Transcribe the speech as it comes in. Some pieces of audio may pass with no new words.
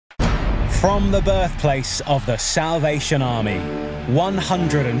From the birthplace of the Salvation Army,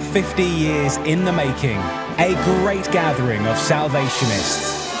 150 years in the making, a great gathering of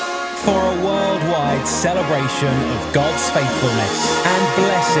Salvationists for a worldwide celebration of God's faithfulness and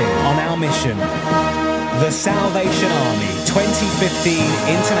blessing on our mission. The Salvation Army 2015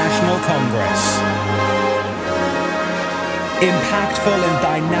 International Congress. Impactful and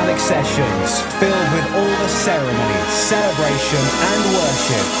dynamic sessions filled with all the ceremony, celebration and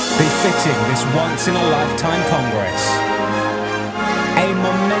worship befitting this once-in-a-lifetime Congress. A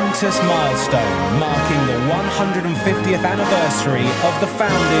momentous milestone marking the 150th anniversary of the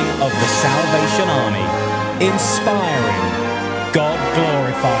founding of the Salvation Army. Inspiring,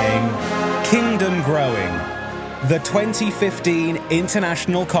 God-glorifying, kingdom-growing. The 2015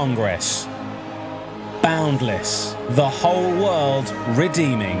 International Congress. Boundless, the whole world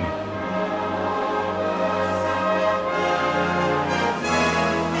redeeming.